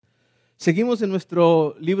Seguimos en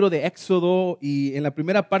nuestro libro de Éxodo y en la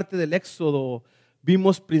primera parte del Éxodo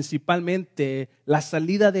vimos principalmente la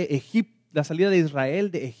salida de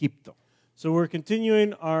Israel de Egipto. So we're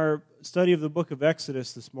continuing our study of the book of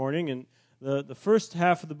Exodus this morning, and the first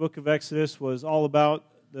half of the book of Exodus was all about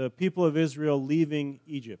the people of Israel leaving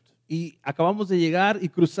Egypt. Y acabamos de llegar y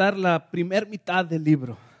cruzar la primera mitad del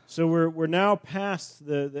libro. So we're now past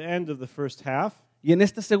the end of the first half, Y en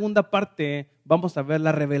esta segunda parte vamos a ver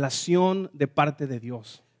la revelación de parte de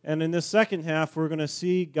Dios. and in this second half we're going to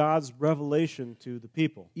see God's revelation to the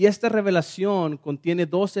people. Y esta revelación contiene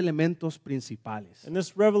dos elementos principales: And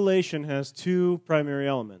this revelation has two primary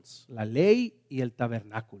elements, la ley y el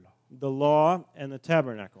tabernáculo. the law and the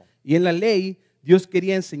tabernacle. Y en la ley, Dios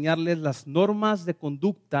quería enseñarles las normas de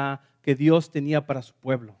conducta que Dios tenía para su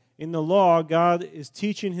pueblo. In the law, God is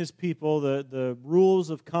teaching his people the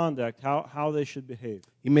rules of conduct, how they should behave.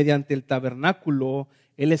 Y mediante el tabernáculo,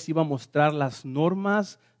 Él les iba a mostrar las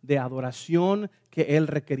normas de adoración que Él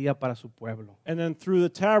requería para su pueblo. And then through the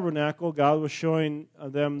tabernacle, God was showing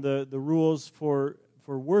them the rules for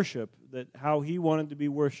worship, that how he wanted to be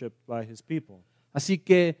worshiped by his people. Así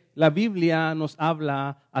que la Biblia nos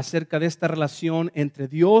habla acerca de esta relación entre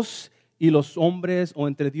Dios y los hombres, o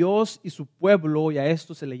entre Dios y su pueblo, y a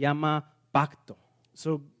esto se le llama pacto.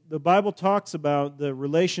 So the Bible talks about the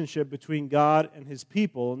relationship between God and his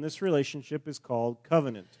people, and this relationship is called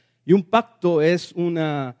covenant. Y un pacto es un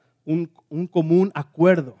común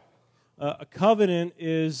acuerdo, A covenant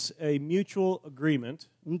is a mutual agreement,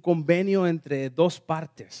 un convenio entre dos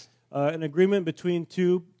partes. an agreement between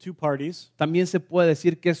two parties. También se puede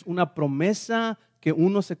decir que es una promesa que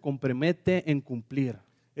uno se compromete en cumplir.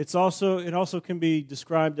 It also can be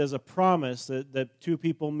described as a promise that two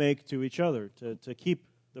people make to each other to keep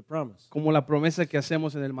the promise. Como la promesa que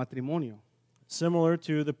hacemos en el matrimonio, Similar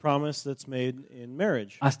to the promise that's made in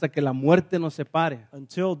marriage. hasta que la muerte nos separe.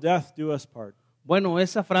 Until death do us part. Bueno,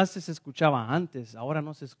 esa frase se escuchaba antes, ahora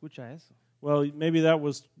no se escucha eso. Well, maybe that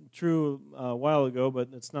was true a while ago,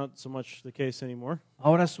 but it's not so much the case anymore.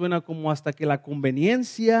 Ahora suena como hasta que la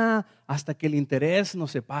conveniencia, hasta que el interés nos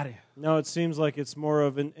separe. Now it seems like it's more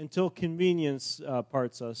of an until convenience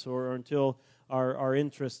parts us, or until our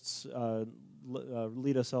interests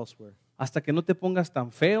lead us elsewhere. Hasta que no te pongas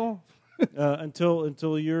tan feo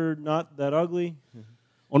Until you're not that ugly,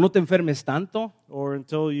 o no te enfermes tanto, or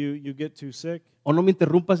until you get too sick, o no me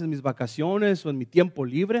interrumpas en mis vacaciones o en mi tiempo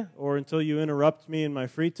libre, or until you interrupt me in my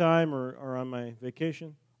free time or on my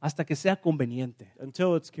vacation, hasta que sea conveniente.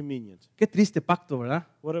 until it's convenient. Qué triste pacto, ¿verdad?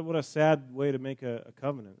 What a sad way to make a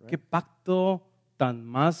covenant, Qué right? pacto tan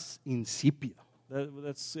más insípido.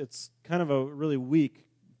 It's kind of a really weak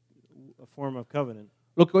form of covenant.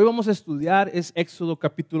 Lo que hoy vamos a estudiar es Éxodo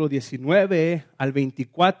capítulo 19 al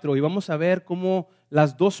 24 y vamos a ver cómo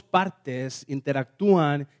las dos partes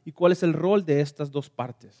interactúan y cuál es el rol de estas dos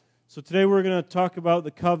partes. So today we're going to talk about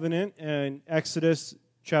the covenant in Exodus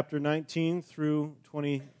chapter 19 through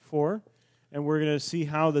 24, and we're going to see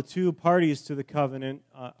how the two parties to the covenant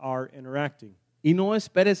are interacting. Y no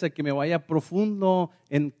esperes a que me vaya profundo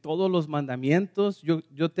en todos los mandamientos.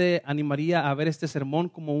 Yo te animaría a ver este sermón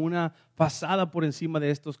como una pasada por encima de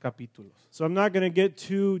estos capítulos. So I'm not going to get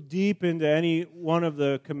too deep into any one of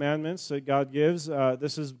the commandments that God gives.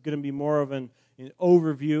 This is going to be more of an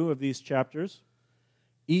overview of these chapters.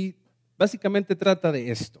 Y básicamente trata de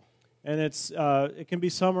esto. And it can be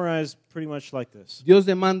summarized pretty much like this. Dios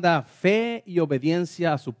demanda fe y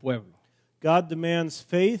obediencia a su pueblo. God demands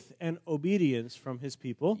faith and obedience from his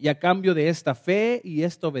people. Y a cambio de esta fe y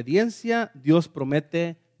esta obediencia, Dios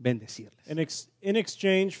promete bendecirles. In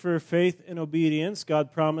exchange for faith and obedience, God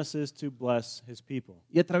promises to bless his people.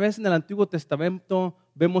 Y a través del Antiguo Testamento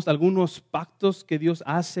vemos algunos pactos que Dios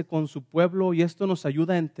hace con su pueblo y esto nos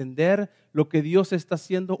ayuda a entender lo que Dios está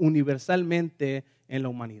haciendo universalmente en la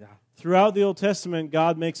humanidad. Throughout the Old Testament,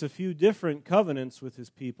 God makes a few different covenants with his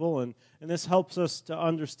people, and this helps us to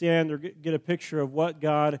understand or get a picture of what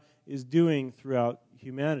God is doing throughout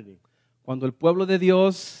humanity. Cuando el pueblo de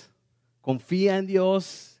Dios confía en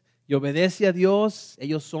Dios y obedece a Dios,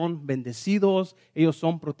 ellos son bendecidos, ellos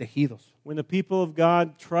son protegidos. When the people of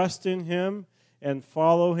God trust in him and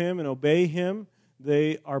follow him and obey him,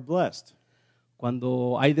 they are blessed.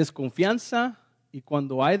 Cuando hay desconfianza y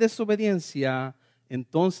cuando hay desobediencia,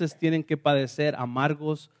 entonces tienen que padecer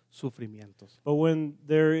amargos sufrimientos. But when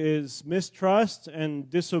there is mistrust and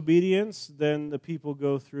disobedience, then the people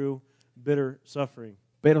go through bitter suffering.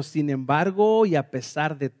 Pero sin embargo, y a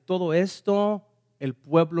pesar de todo esto, el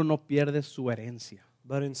pueblo no pierde su herencia.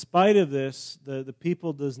 But in spite of this, the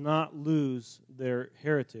people does not lose their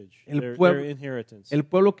heritage, El their inheritance. El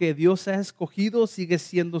pueblo que Dios ha escogido sigue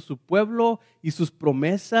siendo su pueblo y sus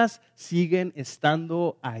promesas siguen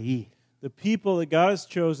estando ahí. The people that God has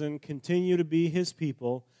chosen continue to be His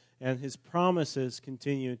people, and His promises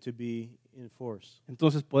continue to be in force.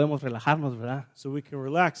 Entonces podemos relajarnos, ¿verdad? So we can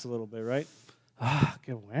relax a little bit, right? Ah,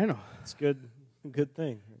 qué bueno. It's good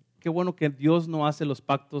thing. Qué bueno que Dios no hace los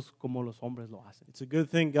pactos como los hombres lo hacen. It's a good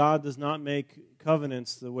thing God does not make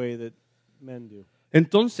covenants the way that men do.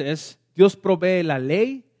 Entonces, Dios provee la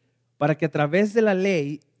ley para que a través de la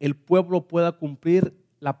ley el pueblo pueda cumplir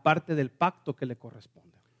la parte del pacto que le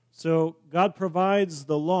corresponde. So God provides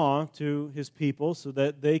the law to His people so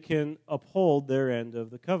that they can uphold their end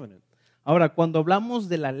of the covenant. Ahora, cuando hablamos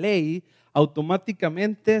de la ley,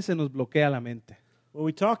 automáticamente se nos bloquea la mente. When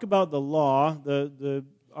we talk about the law,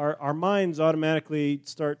 our minds automatically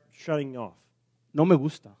start shutting off. No me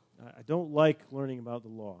gusta. I don't like learning about the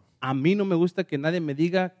law. A mí no me gusta que nadie me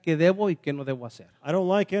diga qué debo y qué no debo hacer. I don't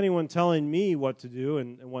like anyone telling me what to do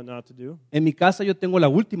and what not to do. En mi casa yo tengo la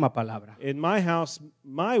última palabra. In my house,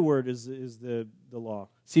 my word is the law.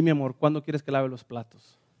 Sí, mi amor, ¿cuándo quieres que lave los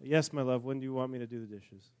platos? Yes, my love, when do you want me to do the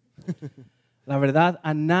dishes? La verdad,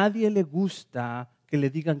 a nadie le gusta que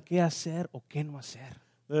le digan qué hacer o qué no hacer.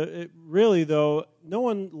 Really, though, no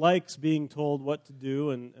one likes being told what to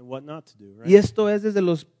do and what not to do, right? Y esto es desde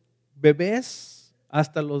los bebés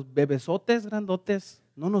hasta los bebesotes grandotes.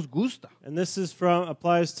 No nos gusta. And this is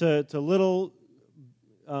applies to little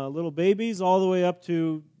babies all the way up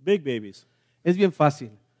to big babies. Es bien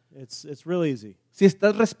fácil. It's real easy. Si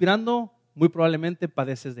estás respirando, muy probablemente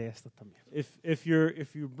padeces de esto también. If you're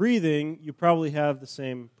breathing, you probably have the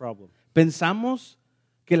same problem. Pensamos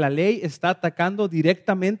que la ley está atacando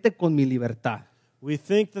directamente con mi libertad. We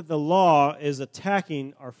think that the law is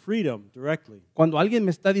attacking our freedom directly. Cuando alguien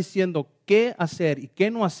me está diciendo qué hacer y qué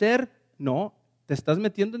no hacer, no, te estás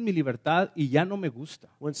metiendo en mi libertad y ya no me gusta.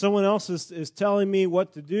 When someone else is telling me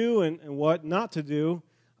what to do and what not to do,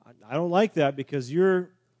 I don't like that because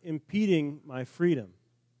you're impeding my freedom.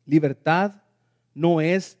 Libertad no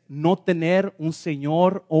es no tener un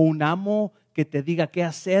señor o un amo que te diga qué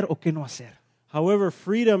hacer o qué no hacer. However,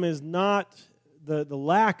 freedom is not the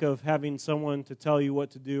lack of having someone to tell you what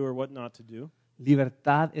to do or what not to do.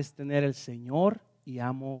 Libertad es tener el señor y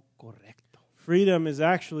amo correcto. Freedom is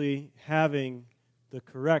actually having the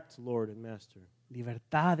correct Lord and Master.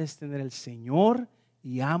 Libertad es tener el señor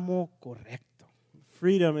y amo correcto.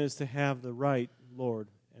 Freedom is to have the right Lord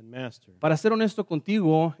and Master. Para ser honesto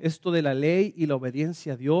contigo, esto de la ley y la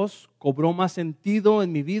obediencia a Dios cobró más sentido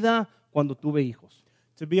en mi vida cuando tuve hijos.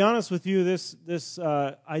 To be honest with you, this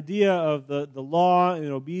idea of the law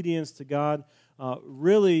and obedience to God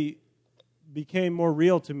really became more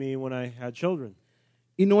real to me when I had children.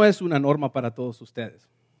 Y no es una norma para todos ustedes.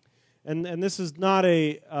 And this is not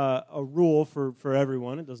a rule for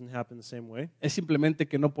everyone. It doesn't happen the same way. Es simplemente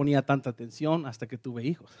que no ponía tanta atención hasta que tuve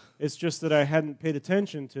hijos. It's just that I hadn't paid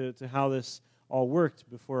attention to how this all worked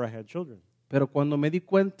before I had children. Pero cuando me di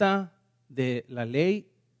cuenta de la ley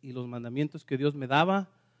y los mandamientos que Dios me daba,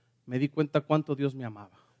 me di cuenta cuánto Dios me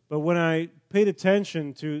amaba. But when I paid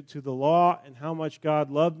attention to the law and how much God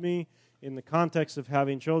loved me in the context of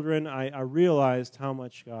having children, I realized how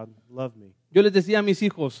much God loved me. Yo les decía a mis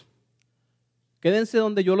hijos, quédense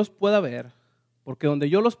donde yo los pueda ver, porque donde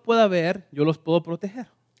yo los pueda ver, yo los puedo proteger.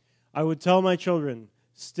 I would tell my children,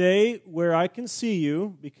 stay where I can see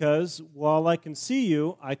you, because while I can see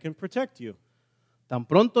you, I can protect you. Tan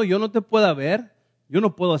pronto yo no te pueda ver, yo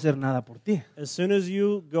no puedo hacer nada por ti. As soon as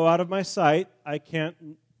you go out of my sight, I can't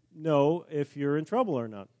know if you're in trouble or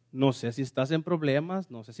not. No sé si estás en problemas,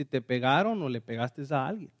 no sé si te pegaron o le pegaste a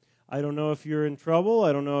alguien. I don't know if you're in trouble.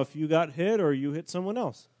 I don't know if you got hit or you hit someone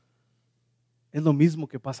else. Es lo mismo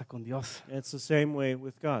que pasa con Dios. And it's the same way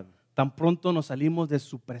with God. Tan pronto nos salimos de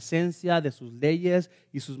su presencia, de sus leyes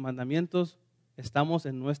y sus mandamientos, estamos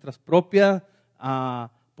en nuestras propias,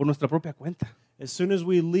 por nuestra propia cuenta. As soon as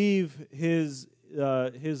we leave His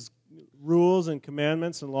rules and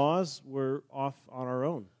commandments and laws, we're off on our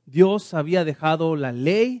own. Dios había dejado la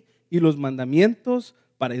ley y los mandamientos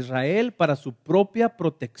para Israel, para su propia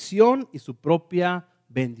protección y su propia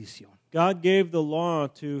bendición. God gave the law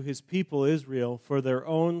to His people Israel for their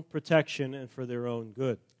own protection and for their own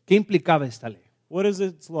good. ¿Qué implicaba esta ley? What does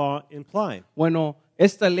its law imply? Bueno,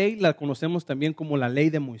 esta ley la conocemos también como la ley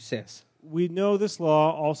de Moisés. We know this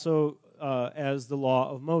law also as the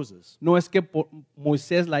law of Moses. No es que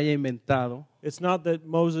Moisés la haya inventado, It's not that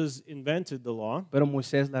Moses invented the law, pero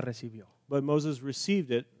Moisés la recibió. but Moses received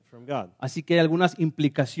it from God. Así que hay algunas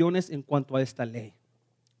implicaciones en cuanto a esta ley.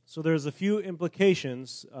 So there's a few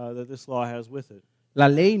implications that this law has with it. La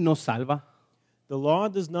ley no salva. The law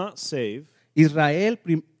does not save. Israel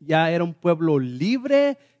ya era un pueblo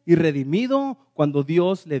libre y redimido cuando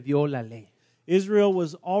Dios le dio la ley. Israel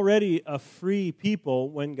was already a free people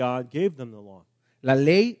when God gave them the law. La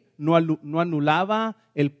ley no anulaba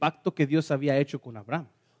el pacto que Dios había hecho con Abraham.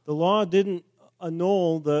 The law didn't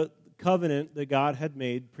annul the covenant that God had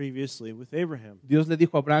made previously with Abraham. Dios le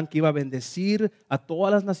dijo a Abraham que iba a bendecir a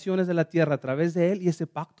todas las naciones de la tierra a través de él y ese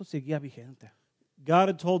pacto seguía vigente. God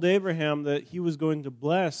had told Abraham that he was going to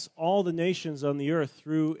bless all the nations on the earth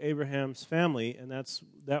through Abraham's family, and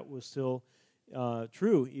that was still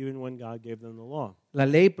true even when God gave them the law. La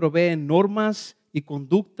ley provee normas y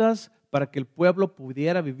conductas para que el pueblo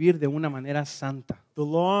pudiera vivir de una manera santa. The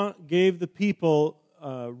law gave the people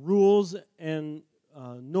rules and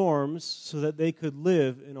norms so that they could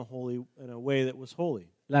live in a way that was holy.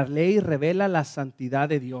 La ley revela la santidad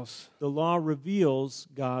de Dios. The law reveals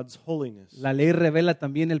God's holiness. La ley revela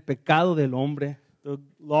también el pecado del hombre. The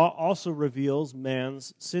law also reveals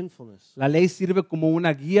man's sinfulness. La ley sirve como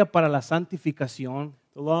una guía para la santificación.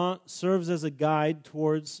 The law serves as a guide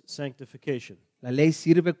towards sanctification. La ley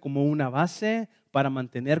sirve como una base para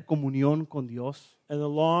mantener comunión con Dios. And the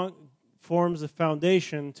law forms a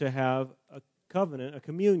foundation to have a covenant, a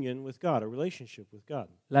communion with God, a relationship with God.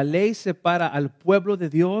 La ley separa al pueblo de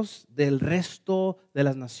Dios del resto de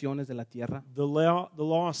las naciones de la tierra. The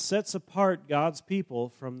law sets apart God's people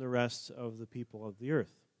from the rest of the people of the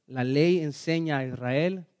earth. La ley enseña a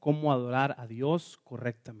Israel cómo adorar a Dios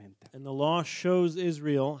correctamente. And the law shows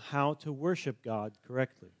Israel how to worship God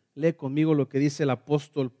correctly. Lee conmigo lo que dice el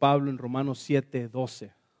apóstol Pablo en Romanos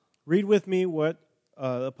 7:12. Read with me what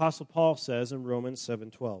the Apostle Paul says in Romans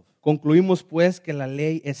 7:12. Concluimos pues que la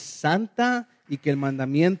ley es santa y que el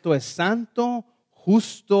mandamiento es santo,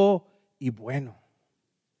 justo y bueno.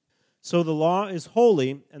 So the law is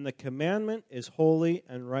holy, and the commandment is holy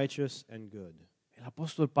and righteous and good. El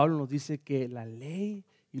apóstol Pablo nos dice que la ley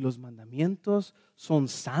y los mandamientos son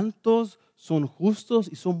santos, son justos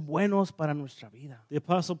y son buenos para nuestra vida. The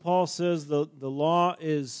Apostle Paul says the law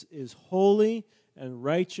is holy and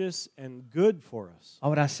righteous and good for us.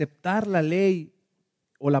 Ahora, aceptar la ley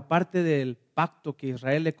o la parte del pacto que a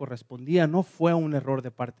Israel le correspondía no fue un error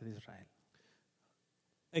de parte de Israel.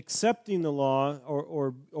 Accepting the law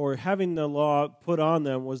or having the law put on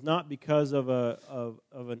them was not because of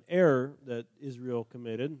an error that Israel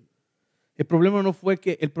committed. El problema fue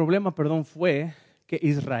que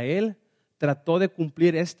Israel trató de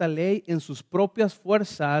cumplir esta ley en sus propias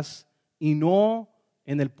fuerzas y no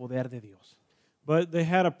en el poder de Dios. But they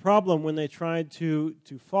had a problem when they tried to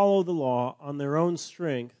follow the law on their own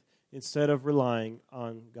strength instead of relying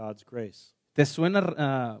on God's grace. ¿Te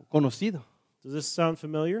suena conocido? Does this sound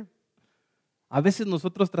familiar? A veces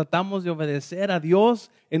nosotros tratamos de obedecer a Dios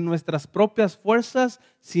en nuestras propias fuerzas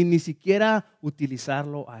sin ni siquiera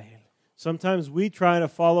utilizarlo a Él. Sometimes we try to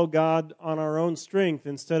follow God on our own strength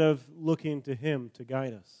instead of looking to Him to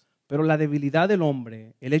guide us. Pero la debilidad del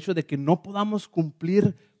hombre, el hecho de que no podamos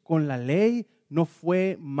cumplir con la ley, no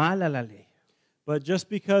fue mala la ley. But just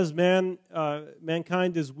because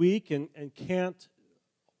mankind is weak and can't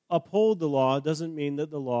uphold the law doesn't mean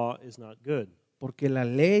that the law is not good. Porque la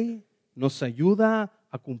ley nos ayuda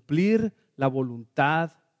a cumplir la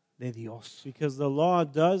voluntad de Dios. Because the law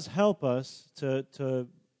does help us to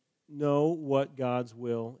know what God's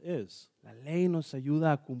will is. La ley nos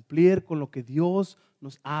ayuda a cumplir con lo que Dios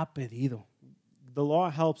nos ha pedido. The law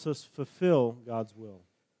helps us fulfill God's will.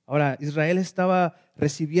 Ahora, Israel estaba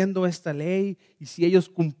recibiendo esta ley y si ellos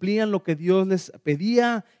cumplían lo que Dios les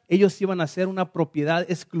pedía, ellos iban a ser una propiedad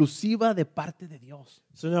exclusiva de parte de Dios.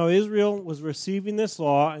 So now Israel was receiving this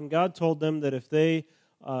law, and God told them that if they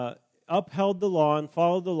upheld the law and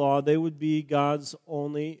followed the law, they would be God's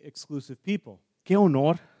only exclusive people. ¡Qué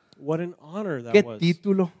honor! What an honor that ¡Qué was.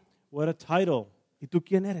 título! What a title. ¿Y tú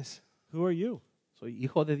quién eres? Who are you? Soy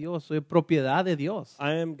hijo de Dios, soy propiedad de Dios.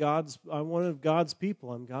 I'm one of God's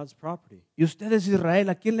people. I'm God's property. ¿Y ustedes,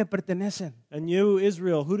 Israel, a quién le pertenecen? And you,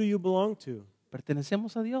 Israel, who do you belong to?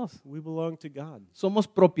 Pertenecemos a Dios. We belong to God. Somos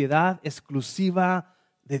propiedad exclusiva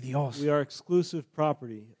de Dios. We are exclusive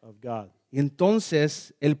property of God. Y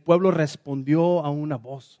entonces el pueblo respondió a una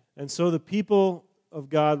voz. And so the people of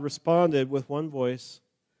God responded with one voice,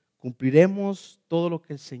 Cumpliremos todo lo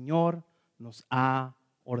que el Señor nos ha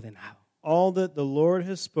ordenado. all that the Lord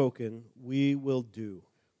has spoken, we will do.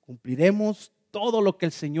 Cumpliremos todo lo que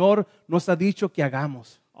el Señor nos ha dicho que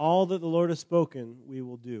hagamos. All that the Lord has spoken, we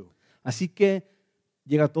will do. Así que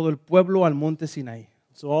llega todo el pueblo al monte Sinaí.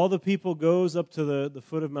 So all the people goes up to the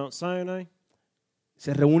foot of Mount Sinai.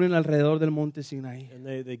 Se reúnen alrededor del monte Sinaí and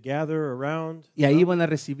they gather around, y ahí van a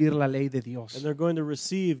recibir la ley de Dios. and they're going to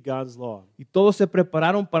receive God's law. Y todos se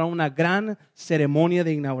prepararon para una gran ceremonia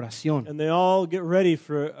de inauguración. And they all get ready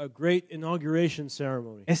for a great inauguration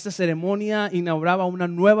ceremony. Esta ceremonia inauguraba una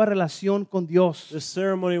nueva relación con Dios. This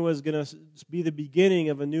ceremony was going to be the beginning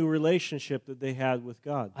of a new relationship that they had with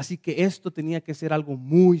God. Así que esto tenía que ser algo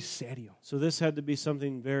muy serio. So this had to be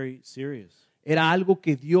something very serious. Era algo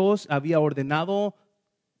que Dios había ordenado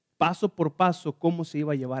paso por paso cómo se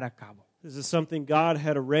iba a llevar a cabo. This is something God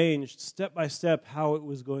had arranged step by step how it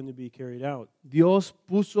was going to be carried out. Dios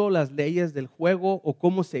puso las leyes del juego o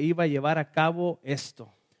cómo se iba a llevar a cabo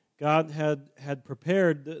esto. God had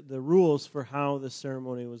prepared the rules for how the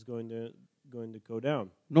ceremony was going to go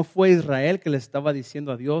down. No fue Israel que le estaba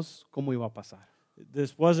diciendo a Dios cómo iba a pasar.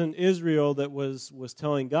 This wasn't Israel that was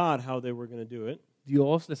telling God how they were going to do it.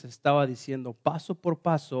 Dios les estaba diciendo paso por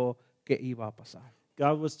paso qué iba a pasar.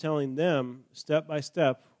 God was telling them step by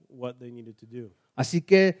step what they needed to do. Así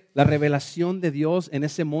que la revelación de Dios en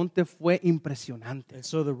ese monte fue impresionante. And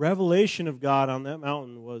so the revelation of God on that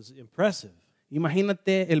mountain was impressive.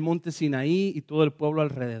 Imagínate el monte Sinaí y todo el pueblo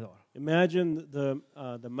alrededor. Imagine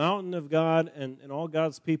the mountain of God and all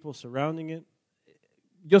God's people surrounding it.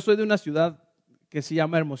 Yo soy de una ciudad que se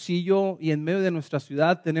llama Hermosillo y en medio de nuestra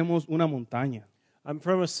ciudad tenemos una montaña. I'm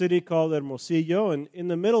from a city called Hermosillo, and in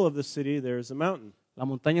the middle of the city there's a mountain. La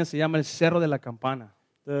montaña se llama el Cerro de la Campana.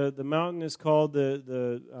 The mountain is called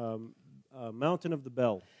the Mountain of the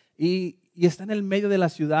Bell. Y está en el medio de la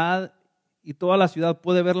ciudad y toda la ciudad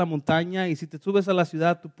puede ver la montaña y si te subes a la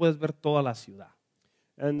ciudad tú puedes ver toda la ciudad.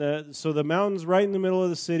 And so the mountain's right in the middle of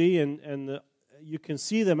the city, and you can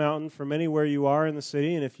see the mountain from anywhere you are in the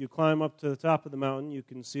city, and if you climb up to the top of the mountain, you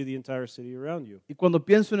can see the entire city around you. Y cuando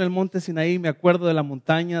pienso en el monte Sinaí me acuerdo de la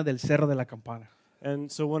montaña del Cerro de la Campana.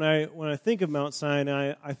 And so when I think of Mount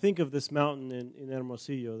Sinai, I think of this mountain in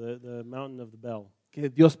Hermosillo, the mountain of the bell. Que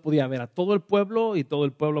Dios podía ver a todo el pueblo y todo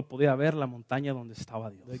el pueblo podía ver la montaña donde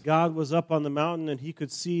estaba Dios. That God was up on the mountain and he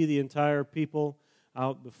could see the entire people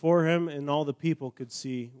out before him, and all the people could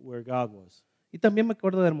see where God was. Y también me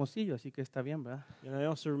acuerdo de Hermosillo, así que está bien, ¿verdad? And I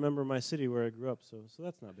also remember my city where I grew up, so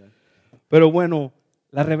that's not bad. Pero bueno,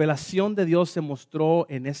 la revelación de Dios se mostró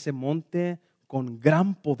en ese monte con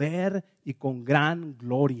gran poder y con gran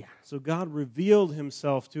gloria. So God revealed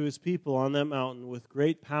himself to his people on that mountain with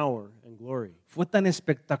great power and glory. Fue tan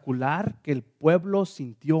espectacular que el pueblo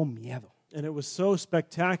sintió miedo. And it was so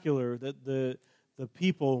spectacular that the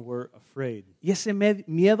people were afraid. Y ese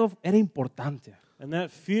miedo era importante, And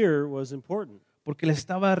that fear was important porque le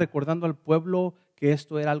estaba recordando al pueblo que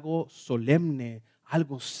esto era algo solemne,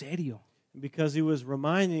 algo serio. because he was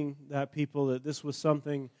reminding that people that this was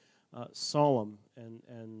something solemn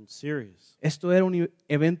and serious. Esto era un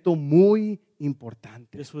evento muy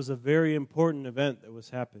importante. This was a very important event that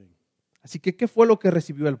was happening. Así que, ¿qué fue lo que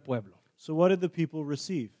recibió el pueblo? So what did the people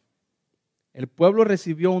receive? El pueblo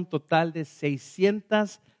recibió un total de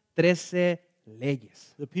 613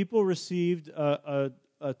 leyes. The people received a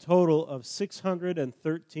total of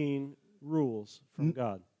 613 rules from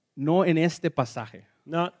God. No en este pasaje,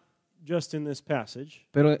 Not just in this passage,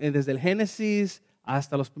 pero desde el Génesis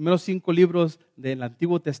hasta los primeros 5 libros del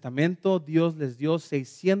Antiguo Testamento, Dios les dio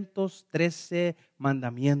 613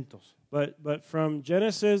 mandamientos. but from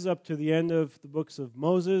Genesis up to the end of the books of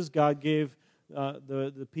Moses, God gave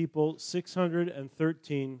the people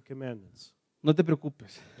 613 commandments. No te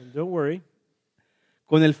preocupes. And don't worry,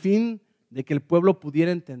 Con el fin de que el pueblo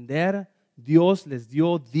pudiera entender, Dios les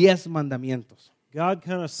dio 10 mandamientos. God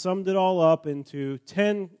kind of summed it all up into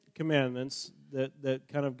 10 commandments that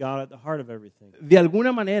kind of got at the heart of everything. De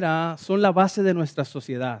alguna manera son la base de nuestra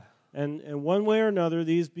sociedad. And one way or another,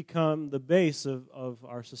 these become the base of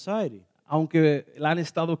our society. Aunque la han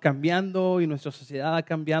estado cambiando y nuestra sociedad ha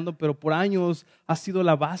cambiando, pero por años ha sido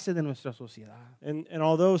la base de nuestra sociedad. And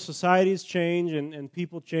although societies change and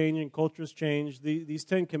people change and cultures change, these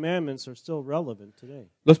 10 commandments are still relevant today.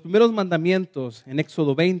 Los primeros mandamientos en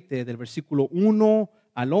Éxodo 20, del versículo 1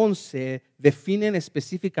 al 11, definen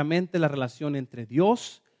específicamente la relación entre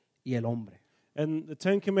Dios y el hombre. And the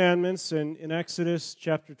 10 commandments in Exodus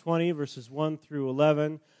chapter 20, verses 1 through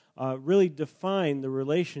 11, really define the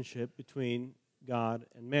relationship between God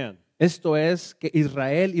and man. Esto es que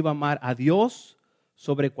Israel iba a amar a Dios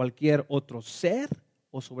sobre cualquier otro ser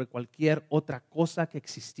o sobre cualquier otra cosa que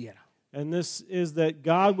existiera. And this is that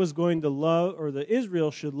God was going to love, or that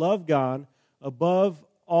Israel should love God above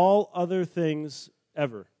all other things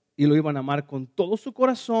ever. Y lo iban a amar con todo su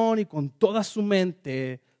corazón y con toda su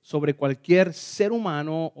mente sobre cualquier ser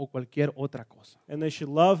humano o cualquier otra cosa. And they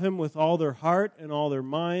should love him with all their heart and all their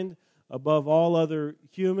mind above all other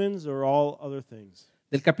humans or all other things.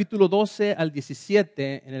 Del capítulo 12 al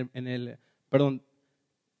 17,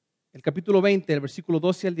 el capítulo 20, el versículo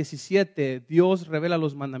 12 al 17, Dios revela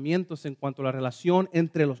los mandamientos en cuanto a la relación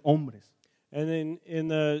entre los hombres. And in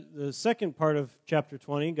the second part of chapter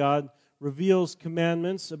 20, God reveals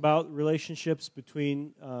commandments about relationships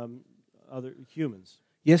between other humans.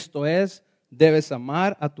 Y esto es, debes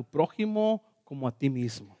amar a tu prójimo como a ti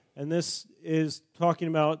mismo. And this is talking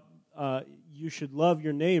about you should love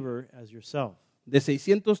your neighbor as yourself. De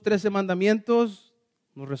 613 mandamientos,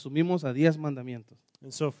 nos resumimos a 10 mandamientos.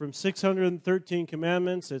 And so from 613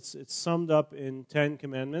 commandments, it's summed up in 10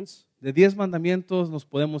 commandments. De 10 mandamientos nos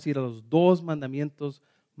podemos ir a los 2 mandamientos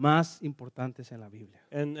más importantes en la Biblia.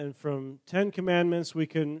 And from 10 commandments, we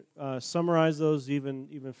can summarize those even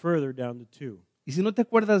further down to 2. Y si no te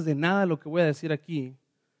acuerdas de nada de lo que voy a decir aquí,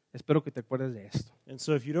 espero que te acuerdes de esto. And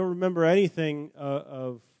so if you don't remember anything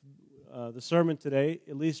of the sermon today,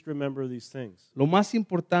 at least remember these things. Lo más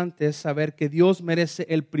importante es saber que Dios merece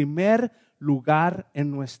el primer lugar en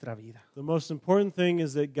nuestra vida. The most important thing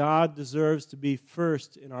is that God deserves to be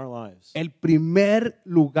first in our lives. El primer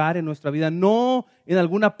lugar en nuestra vida, no en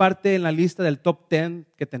alguna parte en la lista del top 10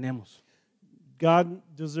 que tenemos. God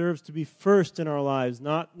deserves to be first in our lives,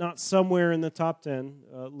 not somewhere in the top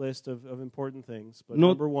 10 list of important things, but No,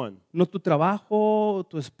 number one. no tu trabajo,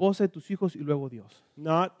 tu esposa y tus hijos y luego Dios.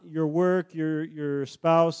 Not your work, your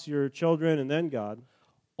spouse, your children, and then God.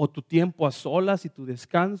 O tu tiempo a solas y tu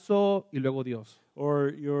descanso y luego Dios.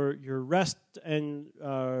 Or your rest and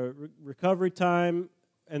recovery time,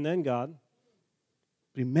 and then God.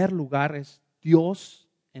 Primer lugar es Dios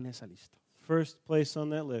en esa lista. First place on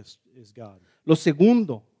that list is God. Lo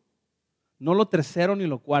segundo, no lo tercero ni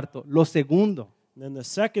lo cuarto, lo segundo, And then the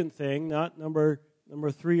second thing, not number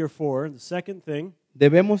 3 or 4, the second thing,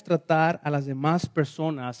 debemos tratar a las demás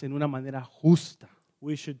personas en una manera justa.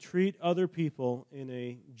 we should treat other people in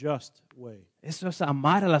a just way. Eso es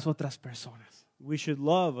amar a las otras personas. We should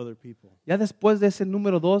love other people. Ya después de ese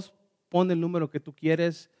número 2, pon el número que tú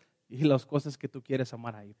quieres y las cosas que tú quieres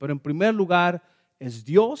amar ahí. Pero en primer lugar es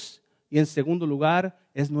Dios y en segundo lugar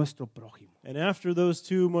es nuestro prójimo. And after those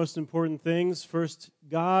two most important things, first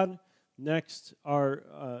God, next our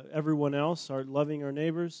everyone else, our loving our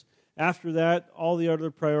neighbors. After that, all the other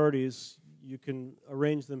priorities, you can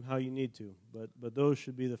arrange them how you need to, but those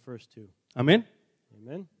should be the first two. Amén.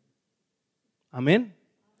 Amen. Amén.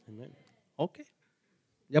 Amen. Ok.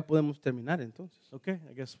 Ya podemos terminar entonces. Okay,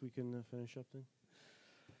 I guess we can finish up then.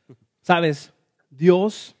 Sabes,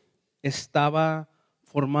 Dios estaba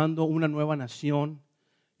formando una nueva nación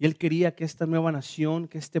y Él quería que esta nueva nación,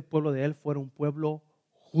 que este pueblo de Él fuera un pueblo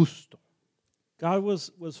justo. God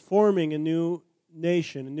was forming a new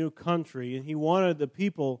nation, a new country, and He wanted the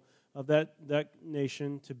people of that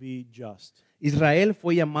nation to be just. Israel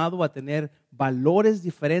fue llamado a tener valores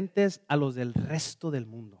diferentes a los del resto del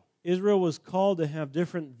mundo. Israel was called to have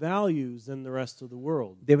different values than the rest of the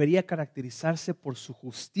world. Debería caracterizarse por su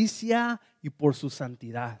justicia y por su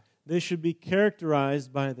santidad. They should be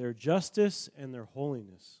characterized by their justice and their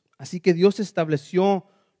holiness. Así que Dios estableció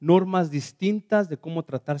normas distintas de cómo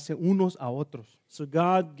tratarse unos a otros. So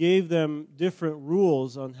God gave them different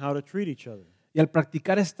rules on how to treat each other. Y al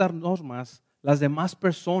practicar estas normas, las demás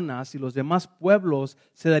personas y los demás pueblos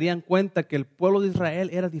se darían cuenta que el pueblo de Israel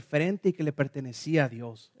era diferente y que le pertenecía a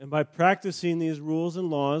Dios. And by practicing these rules and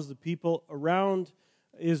laws, the people around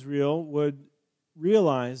Israel would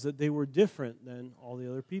realize that they were different than all the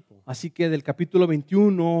other people. Así que del capítulo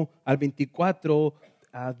 21 al 24,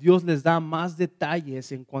 Dios les da más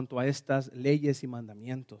detalles en cuanto a estas leyes y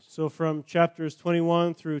mandamientos. So from chapters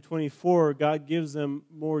 21 through 24, God gives them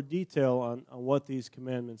more detail on what these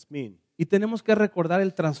commandments mean. Y tenemos que recordar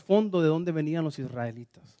el trasfondo de dónde venían los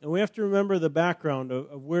israelitas. And we have to remember the background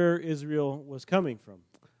of where Israel was coming from.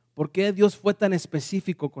 ¿Por qué Dios fue tan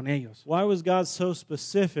específico con ellos? Why was God so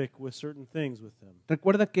specific with certain things with them?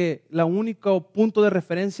 Recuerda que el único punto de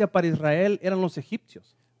referencia para Israel eran los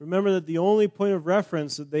egipcios. Remember that the only point of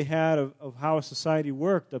reference that they had of how a society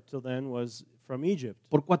worked up till then was from Egypt.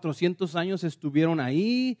 Por 400 años estuvieron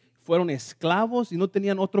ahí, fueron esclavos y no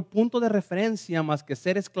tenían otro punto de referencia más que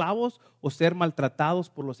ser esclavos o ser maltratados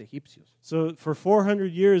por los egipcios. So for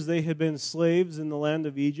 400 years they had been slaves in the land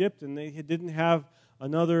of Egypt, and they didn't have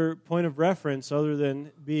another point of reference other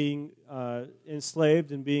than being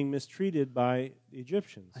enslaved and being mistreated by the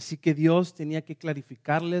Egyptians. Así que Dios tenía que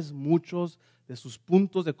clarificarles muchos de sus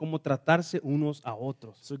puntos de cómo tratarse unos a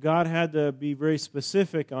otros. So God had to be very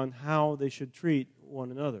specific on how they should treat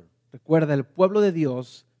one another. Recuerda, el pueblo de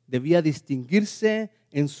Dios debía distinguirse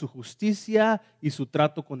en su justicia y su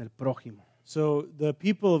trato con el prójimo. So the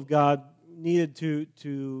people of God needed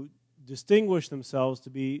to distinguish themselves to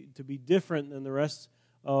be different than the rest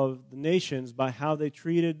of the nations by how they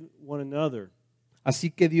treated one another.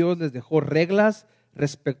 Así que Dios les dejó reglas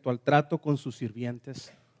respecto al trato con sus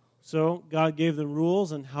sirvientes. So God gave them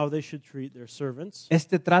rules on how they should treat their servants.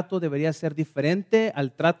 Este trato debería ser diferente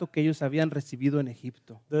al trato que ellos habían recibido en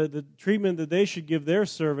Egipto. The treatment that they should give their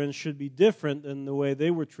servants should be different than the way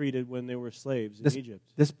they were treated when they were slaves in Egypt.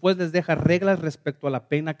 Después les deja reglas respecto a la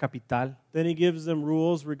pena capital. Then he gives them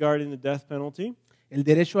rules regarding the death penalty. El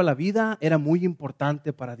derecho a la vida era muy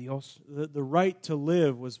importante para Dios. The right to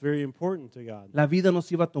live was very important to God. La vida no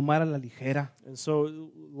se iba a tomar a la ligera. And so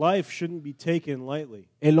life shouldn't be taken lightly.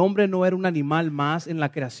 El hombre no era un animal más en la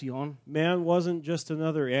creación. Man wasn't just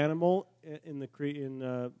another animal in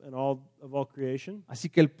all creation. Así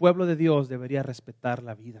que el pueblo de Dios debería respetar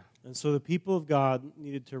la vida. And so the people of God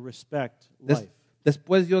needed to respect life.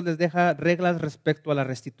 Después Dios les deja reglas respecto a la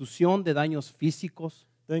restitución de daños físicos.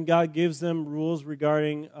 Then God gives them rules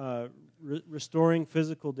regarding restoring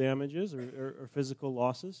physical damages or physical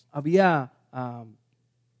losses. Había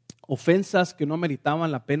ofensas que no meritaban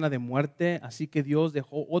la pena de muerte, así que Dios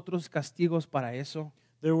dejó otros castigos para eso.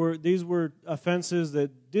 These were offenses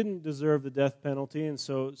that didn't deserve the death penalty, and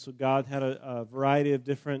so God had a variety of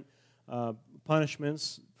different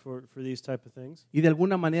punishments for these type of things. Y de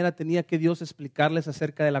alguna manera tenía que Dios explicarles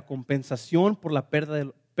acerca de la compensación por la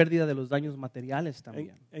pérdida de los daños materiales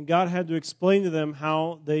también. And God had to explain to them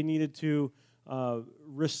how they needed to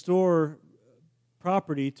restore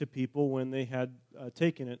property to people when they had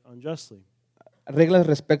taken it unjustly. Reglas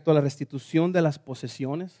respecto a la restitución de las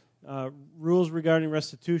posesiones. Rules regarding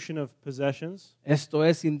restitution of possessions. Esto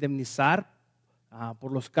es indemnizar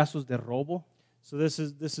por los casos de robo. So this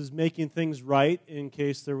is making things right in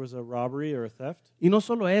case there was a robbery or a theft. Y no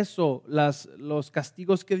solo eso, los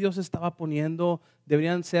castigos que Dios estaba poniendo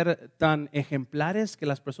deberían ser tan ejemplares que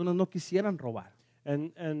las personas no quisieran robar.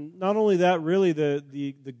 And not only that, really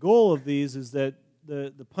the goal of these is that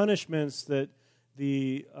the punishments that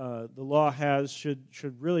the law has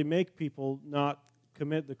should really make people not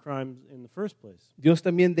commit the crimes in the first place. Dios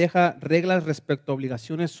también deja reglas respecto a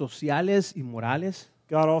obligaciones sociales y morales.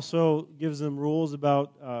 God also gives them rules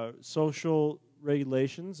about social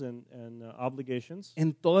regulations and obligations.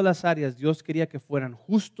 En todas las áreas Dios quería que fueran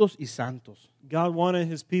justos y santos. God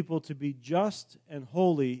wanted his people to be just and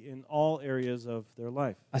holy in all areas of their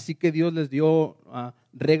life. Así que Dios les dio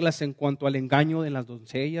reglas en cuanto al engaño en las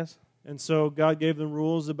doncellas. And so God gave them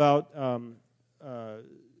rules about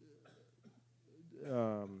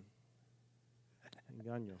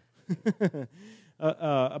engaño.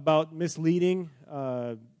 About misleading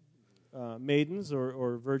maidens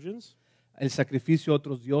or virgins, El sacrificio a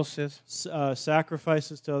otros dioses,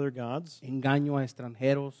 sacrifices to other gods, engaño a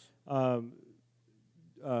extranjeros,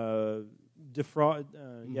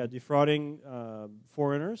 defrauding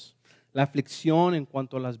foreigners, la aflicción en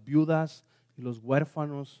cuanto a las viudas y los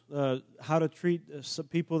huérfanos, how to treat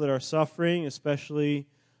people that are suffering, especially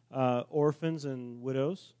orphans and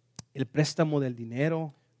widows, el préstamo del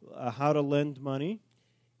dinero, how to lend money,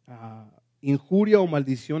 injuria o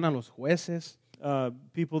maldición a los jueces,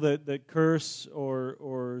 people that curse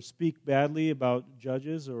or speak badly about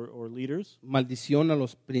judges or leaders, maldición a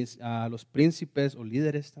los príncipes o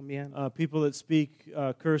líderes también, people that speak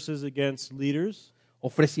curses against leaders,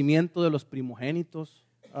 ofrecimiento de los primogénitos,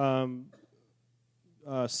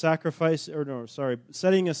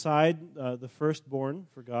 setting aside the firstborn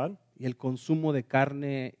for God, y el consumo de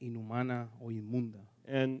carne inhumana o inmunda.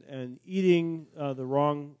 and eating the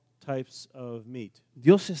wrong types of meat.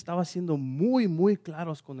 Dios estaba siendo muy, muy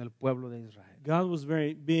claros con el pueblo de Israel. God was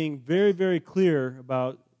being very, very clear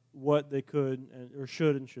about what they could or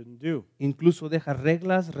should and shouldn't do. Incluso deja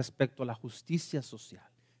reglas respecto a la justicia social.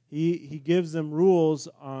 He gives them rules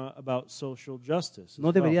about social justice.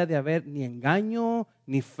 No debería de haber ni engaño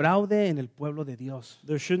ni fraude en el pueblo de Dios.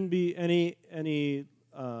 There shouldn't be any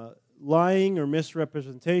lying or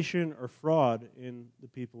misrepresentation or fraud in the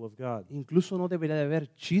people of God. Incluso no debería de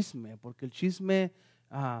haber chisme, porque el chisme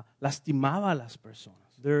lastimaba a las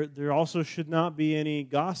personas. There also should not be any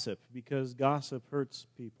gossip, because gossip hurts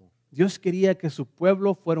people. Dios quería que su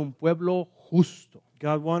pueblo fuera un pueblo justo.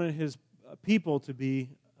 God wanted his people to be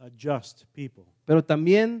a just people. Pero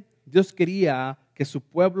también Dios quería que su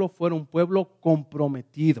pueblo fuera un pueblo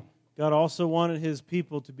comprometido. God also wanted his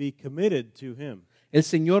people to be committed to him. El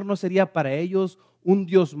Señor no sería para ellos un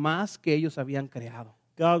Dios más que ellos habían creado.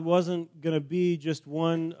 God wasn't going to be just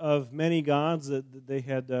one of many gods that they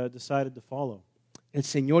had decided to follow. El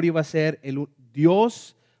Señor iba a ser el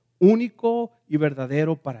Dios único y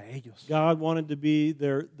verdadero para ellos. God wanted to be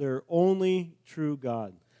their only true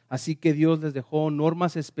God. Así que Dios les dejó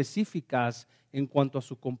normas específicas en cuanto a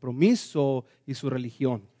su compromiso y su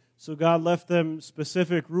religión. So God left them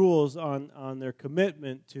specific rules on their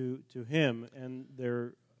commitment to Him and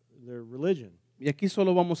their religion. Y aquí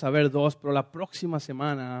solo vamos a ver dos, pero la próxima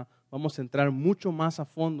semana vamos a entrar mucho más a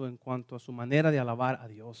fondo en cuanto a su manera de alabar a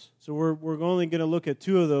Dios. So we're only going to look at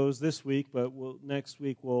two of those this week, but next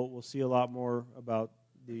week we'll see a lot more about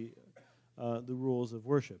the rules of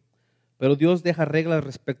worship. Pero Dios deja reglas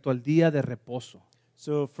respecto al día de reposo.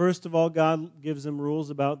 So first of all, God gives them rules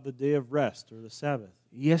about the day of rest or the Sabbath.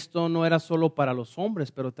 Y esto no era solo para los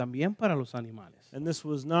hombres, pero también para los animales. And this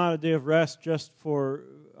was not a day of rest just for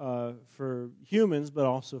humans, but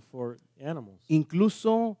also for animals.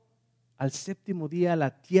 Incluso al séptimo día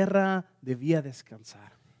la tierra debía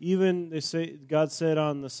descansar. Even God said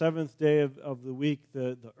on the seventh day of the week,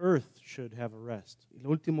 the earth should have a rest. Y lo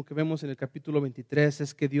último que vemos en el capítulo 23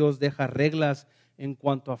 es que Dios deja reglas en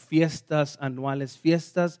cuanto a fiestas anuales,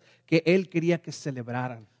 fiestas que Él quería que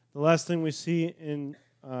celebraran. The last thing we see in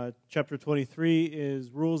chapter 23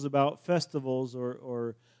 is rules about festivals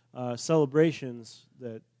or celebrations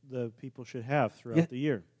that the people should have throughout the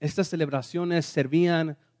year. Estas celebraciones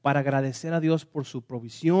servían para agradecer a Dios por su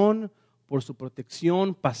provisión, por su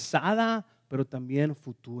protección pasada, pero también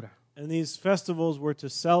futura. And these festivals were to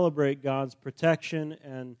celebrate God's protection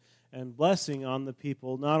and blessing on the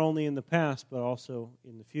people, not only in the past, but also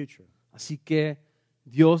in the future. Así que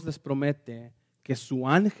Dios les promete que su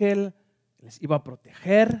ángel les iba a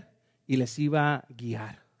proteger y les iba a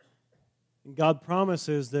guiar. And God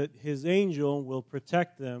promises that His angel will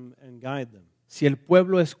protect them and guide them. Si el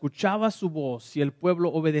pueblo escuchaba su voz, si el pueblo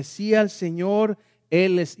obedecía al Señor,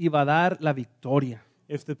 Él les iba a dar la victoria.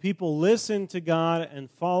 If the people listened to God and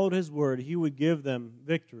followed His word, He would give them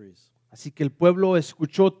victories. Así que el pueblo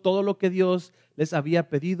escuchó todo lo que Dios les había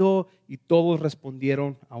pedido y todos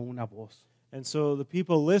respondieron a una voz. And so the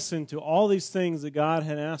people listened to all these things that God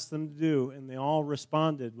had asked them to do, and they all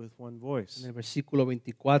responded with one voice. En el versículo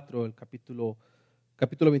 24, el capítulo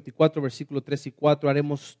 24, versículo 3 y 4,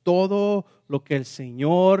 haremos todo lo que el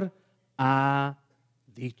Señor ha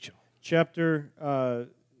dicho. Chapter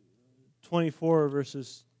 24,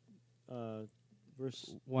 verse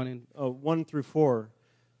 1 through 4,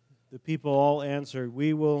 the people all answered,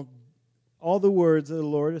 "We will, all the words that the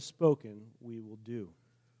Lord has spoken, we will do."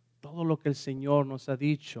 Todo lo que el Señor nos ha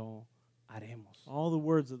dicho, haremos. All the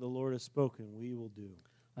words that the Lord has spoken, we will do.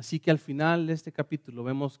 Así que al final de este capítulo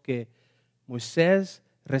vemos que Moisés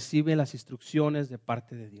recibe las instrucciones de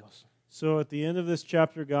parte de Dios. So at the end of this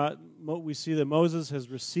chapter, we see that Moses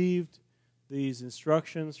has received these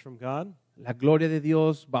instructions from God. La gloria de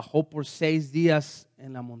Dios bajó por 6 días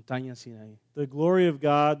en la montaña Sinaí. The glory of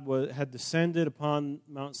God had descended upon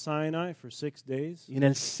Mount Sinai for 6 days. Y en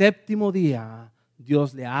el séptimo día,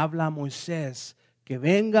 Dios le habla a Moisés que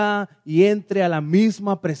venga y entre a la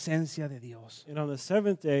misma presencia de Dios. And on the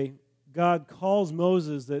seventh day, God calls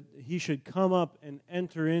Moses that he should come up and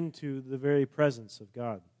enter into the very presence of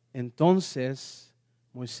God. Entonces,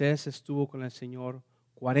 Moisés estuvo con el Señor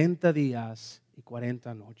 40 días y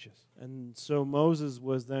 40 noches. And so Moses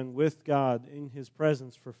was then with God in his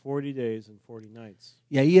presence for 40 days and 40 nights.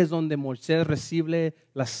 Y ahí es donde Moisés recibe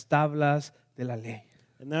las tablas de la ley.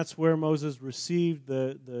 And that's where Moses received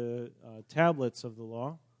the tablets of the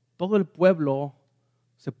law. Todo el pueblo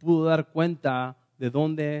se pudo dar cuenta de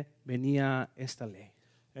dónde venía esta ley.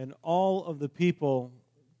 And all of the people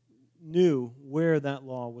knew where that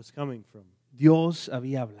law was coming from. Dios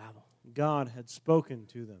había hablado. God had spoken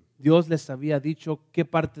to them. Dios les había dicho qué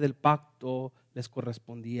parte del pacto les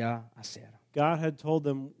correspondía hacer. God had told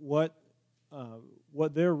them what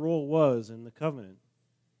their role was in the covenant.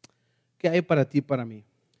 ¿Qué hay para ti y para mí?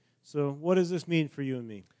 So what does this mean for you and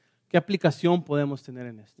me? ¿Qué aplicación podemos tener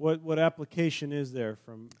en esto? What application is there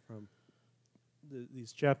from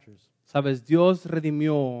these chapters? Sabes, Dios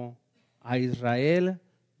redimió a Israel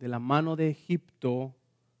de la mano de Egipto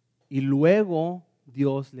y luego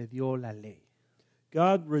Dios le dio la ley.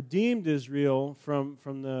 God redeemed Israel from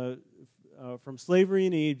slavery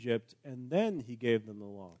in Egypt, and then He gave them the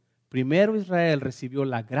law. Primero Israel recibió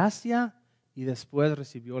la gracia y después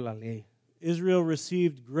recibió la ley. Israel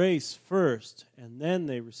received grace first, and then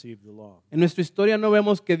they received the law. En nuestra historia no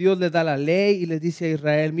vemos que Dios les da la ley y les dice a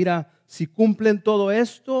Israel, mira, si cumplen todo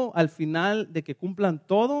esto, al final de que cumplan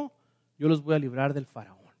todo, yo los voy a librar del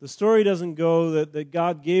faraón. The story doesn't go that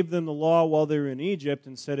God gave them the law while they were in Egypt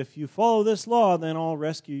and said, if you follow this law, then I'll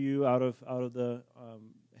rescue you out of the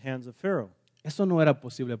hands of Pharaoh. Eso no era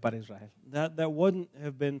posible para Israel. That wouldn't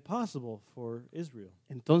have been possible for Israel.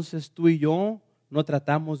 Entonces tú y yo no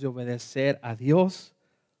tratamos de obedecer a Dios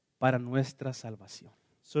para nuestra salvación.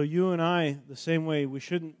 So you and I, the same way, we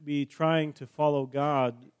shouldn't be trying to follow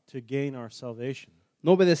God to gain our salvation.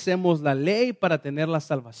 No obedecemos la ley para tener la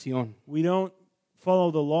salvación. We don't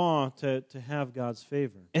follow the law to have God's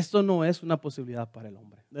favor. Esto no es una posibilidad para el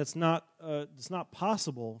hombre. It's not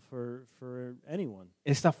possible for anyone.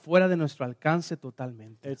 Está fuera de nuestro alcance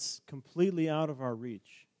totalmente. It's completely out of our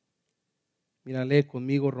reach. Mira, lee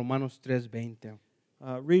conmigo Romanos 3:20.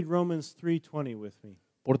 Read Romans 3:20 with me.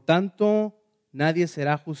 Por tanto, nadie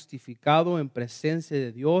será justificado en presencia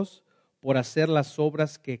de Dios por hacer las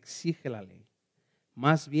obras que exige la ley.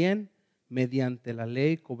 Más bien, mediante la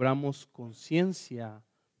ley cobramos conciencia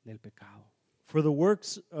del pecado. For the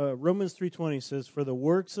works, Romans 3:20 says, "For the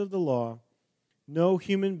works of the law, no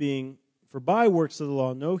human being, for by works of the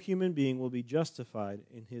law, no human being will be justified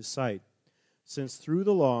in his sight, since through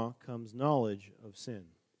the law comes knowledge of sin."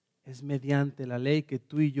 Es mediante la ley que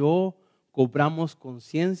tú y yo cobramos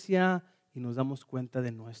conciencia y nos damos cuenta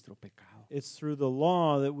de nuestro pecado. It's through the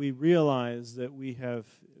law that we realize that we have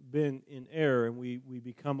been in error and we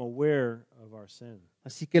become aware of our sin.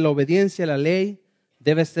 Así que la obediencia a la ley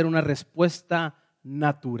debe ser una respuesta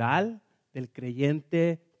natural del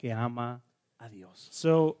creyente que ama a Dios.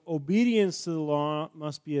 So obedience to the law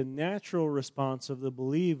must be a natural response of the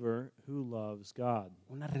believer who loves God.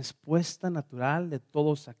 Una respuesta natural de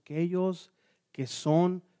todos aquellos que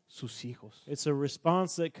son sus hijos. It's a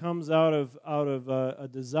response that comes out of a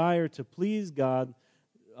desire to please God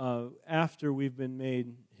after we've been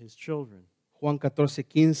made His children. Juan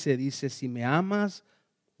 14:15 dice, si me amas,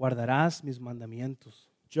 guardarás mis mandamientos.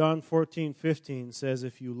 John 14:15 says,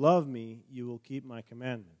 "If you love me, you will keep my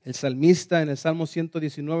commandments." El salmista en el Salmo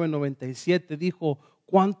 119:97 dijo,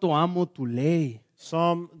 cuánto amo tu ley.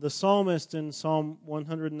 The psalmist in Psalm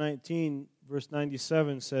 119, verse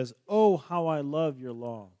 97 says, "Oh, how I love your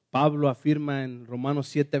law." Pablo afirma en Romanos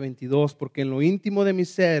 7:22, porque en lo íntimo de mi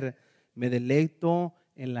ser me deleito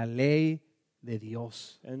en la ley de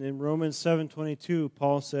Dios. And in Romans 7:22,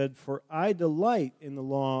 Paul said, "For I delight in the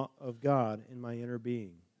law of God in my inner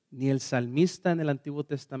being." Ni el salmista en el Antiguo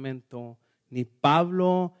Testamento, ni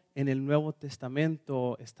Pablo en el Nuevo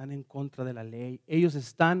Testamento están en contra de la ley. Ellos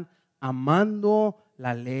están amando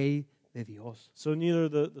la ley de Dios. So neither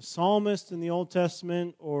the psalmist in the Old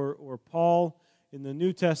Testament or Paul in the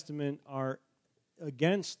New Testament are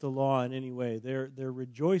against the law in any way. They're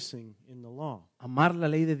rejoicing in the law. Amar la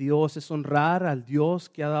ley de Dios es honrar al Dios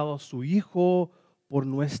que ha dado a su Hijo por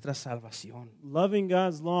nuestra salvación. Loving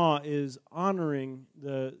God's law is honoring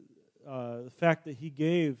the fact that He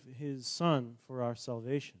gave His Son for our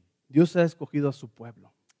salvation. Dios ha escogido a su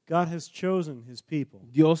pueblo. God has chosen His people.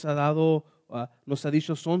 Dios ha dado, nos ha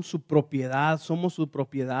dicho, son su propiedad, somos su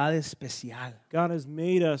propiedad especial. God has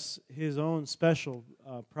made us His own special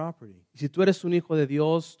property. Y si tú eres un hijo de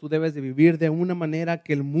Dios, tú debes de vivir de una manera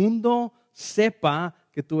que el mundo sepa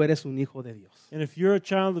que tú eres un hijo de Dios. And if you're a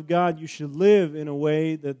child of God, you should live in a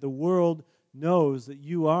way that the world knows that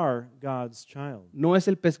you are God's child. No es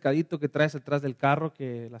el pescadito que traes atrás del carro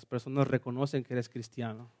que las personas reconocen que eres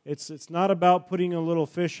cristiano. It's not about putting a little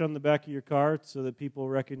fish on the back of your car so that people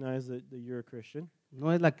recognize that you're a Christian.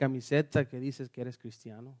 No es la camiseta que dices que eres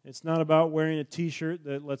cristiano. It's not about wearing a t-shirt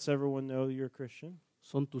that lets everyone know you're a Christian.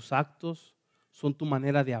 Son tus actos, son tu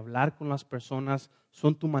manera de hablar con las personas,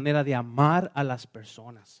 son tu manera de amar a las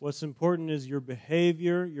personas. What's important is your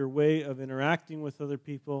behavior, your way of interacting with other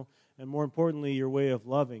people, and more importantly, your way of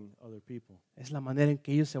loving other people. Es la manera en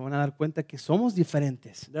que ellos se van a dar cuenta que somos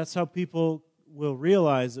diferentes. That's how people will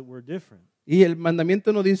realize that we're different. Y el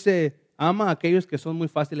mandamiento no dice, ama a aquellos que son muy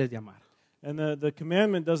fáciles de amar. And the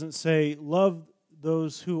commandment doesn't say, love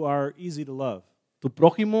those who are easy to love. Tu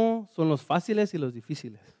prójimo son los fáciles y los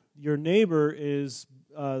difíciles. Your neighbor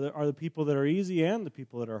are the people that are easy and the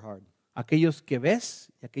people that are hard. Aquellos que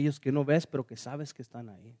ves y aquellos que no ves, pero que sabes que están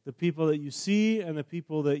ahí. The people that you see and the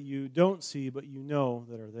people that you don't see, but you know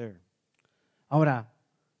that are there. Ahora,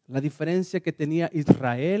 la diferencia que tenía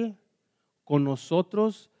Israel con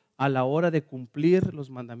nosotros a la hora de cumplir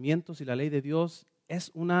los mandamientos y la ley de Dios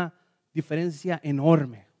es una diferencia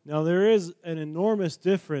enorme. Now there is an enormous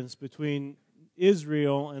difference between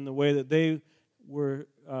Israel and the way that they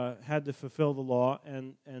had to fulfill the law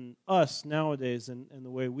and us nowadays and the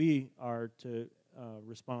way we are to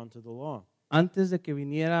respond to the law. Antes de que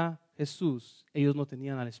viniera Jesús, ellos no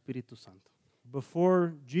tenían al Espíritu Santo.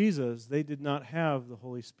 Before Jesus, they did not have the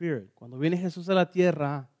Holy Spirit. Cuando viene Jesús a la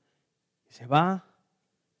tierra y se va,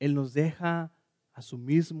 Él nos deja a su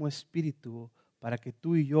mismo Espíritu para que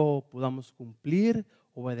tú y yo podamos cumplir,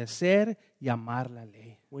 obedecer y amar la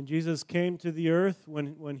ley. When Jesus came to the earth,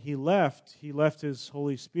 when he left his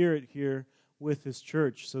Holy Spirit here with his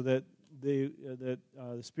church so that the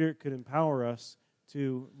Spirit could empower us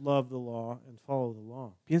to love the law and follow the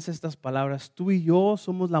law. Piensa estas palabras, tú y yo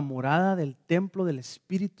somos la morada del templo del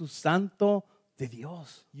Espíritu Santo de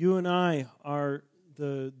Dios. You and I are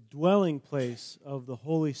the dwelling place of the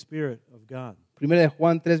Holy Spirit of God. 1 de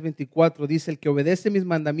Juan 3:24 dice, el que obedece mis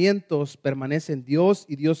mandamientos permanece en Dios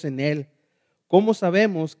y Dios en él. ¿Cómo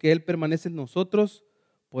sabemos que Él permanece en nosotros?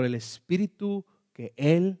 Por el Espíritu que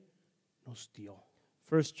Él nos dio.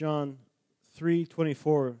 1 John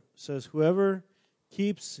 3:24 says, whoever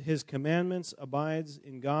keeps his commandments abides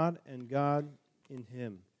in God and God in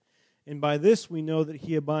him. And by this we know that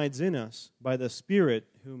he abides in us, by the Spirit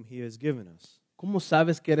whom he has given us. ¿Cómo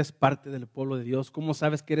sabes que eres parte del pueblo de Dios? ¿Cómo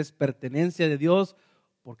sabes que eres pertenencia de Dios?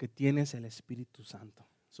 Porque tienes el Espíritu Santo.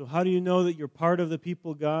 So how do you know that you're part of the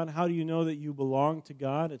people of God? How do you know that you belong to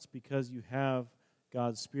God? It's because you have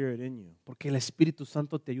God's Spirit in you. Porque el Espíritu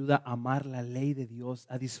Santo te ayuda a amar la ley de Dios,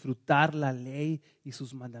 a disfrutar la ley y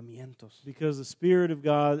sus mandamientos. Because the Spirit of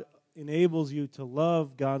God enables you to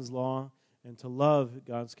love God's law and to love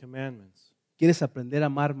God's commandments. ¿Quieres aprender a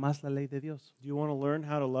amar más la ley de Dios? Do you want to learn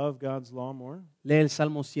how to love God's law more? Lee el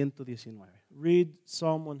Salmo 119. Read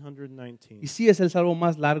Psalm 119. Y sí es el salmo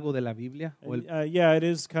más largo de la Biblia, Yeah, it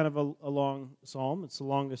is kind of a long psalm. It's the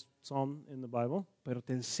longest psalm in the Bible. pero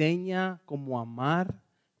te enseña cómo amar,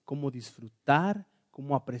 cómo disfrutar,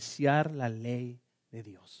 cómo apreciar la ley de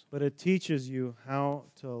Dios. But it teaches you how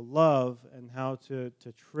to love and how to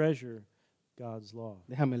treasure God's law.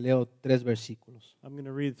 Déjame leo 3 versículos. I'm going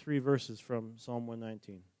to read 3 verses from Psalm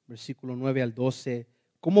 119. Versículo 9 al 12.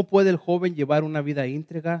 ¿Cómo puede el joven llevar una vida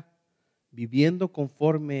íntegra? Viviendo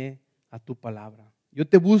conforme a tu palabra. Yo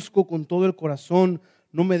te busco con todo el corazón.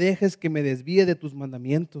 No me dejes que me desvíe de tus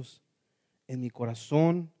mandamientos. En mi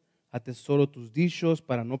corazón atesoro tus dichos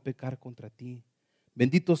para no pecar contra ti.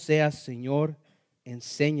 Bendito seas, Señor.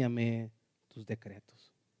 Enséñame tus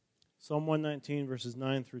decretos. Psalm 119, verses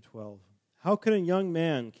 9 through 12. How can a young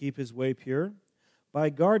man keep his way pure? By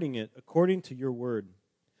guarding it according to your word.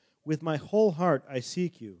 With my whole heart I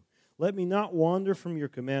seek you. Let me not wander from your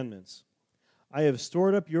commandments. I have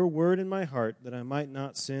stored up your word in my heart that I might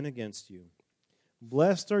not sin against you.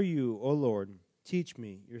 Blessed are you, O Lord. Teach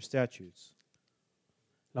me your statutes.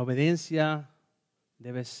 La obediencia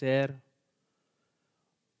debe ser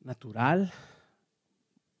natural,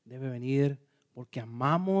 debe venir porque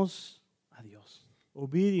amamos a Dios.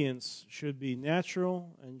 Obedience should be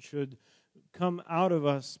natural and should come out of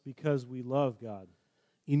us because we love God,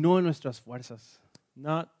 Y no en nuestras fuerzas,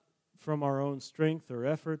 not from our own strength or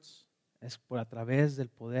efforts. es por a través del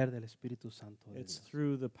poder del Espíritu Santo de It's Dios.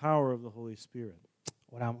 through the power of the Holy Spirit.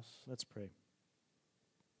 Oramos. Let's pray.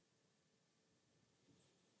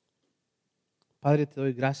 Padre, te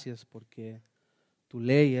doy gracias porque tu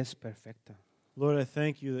ley es perfecta. Lord, I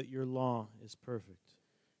thank you that your law is perfect.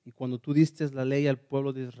 Y cuando tú diste la ley al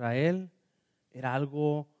pueblo de Israel, era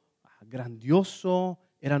algo grandioso,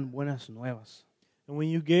 eran buenas nuevas. And when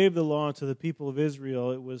you gave the law to the people of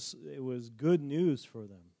Israel, it was good news for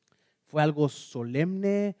them. Fue algo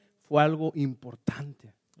solemne, fue algo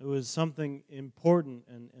importante. It was something important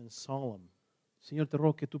and solemn. Señor, te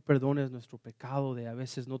ruego que tú perdones nuestro pecado de a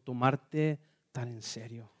veces no tomarte tan en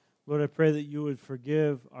serio. Lord, I pray that you would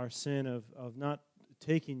forgive our sin of not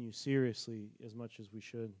taking you seriously as much as we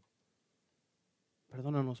should.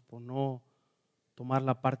 Perdónanos por no tomar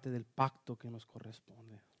la parte del pacto que nos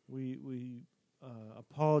corresponde. We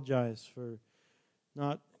apologize for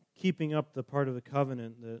not keeping up the part of the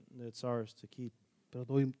covenant that's ours to keep. Pero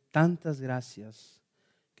doy tantas gracias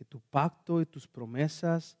que tu pacto y tus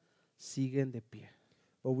promesas siguen de pie.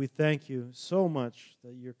 But we thank you so much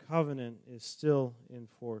that your covenant is still in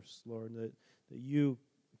force, Lord, that you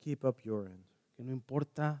keep up your end. Que no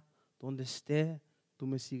importa dónde esté, tú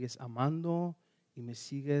me sigues amando y me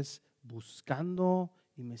sigues buscando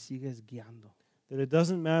y me sigues guiando. That it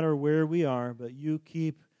doesn't matter where we are, but you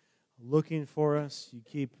keep looking for us, you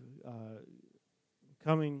keep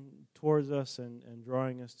coming towards us and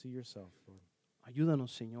drawing us to yourself, Lord.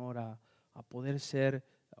 Ayúdanos, Señor, a poder ser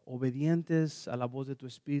obedientes a la voz de tu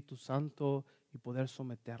Espíritu Santo y poder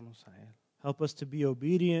someternos a Él. Help us to be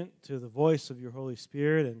obedient to the voice of your Holy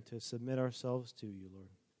Spirit and to submit ourselves to you, Lord.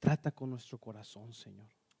 Trata con nuestro corazón, Señor.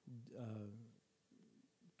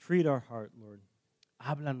 Treat our heart, Lord.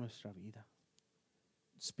 Habla nuestra vida.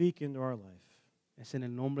 Speak into our life. Es en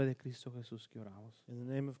el nombre de Cristo Jesús que oramos. In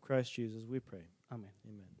the name of Christ Jesus, we pray. Amén.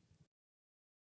 Amen.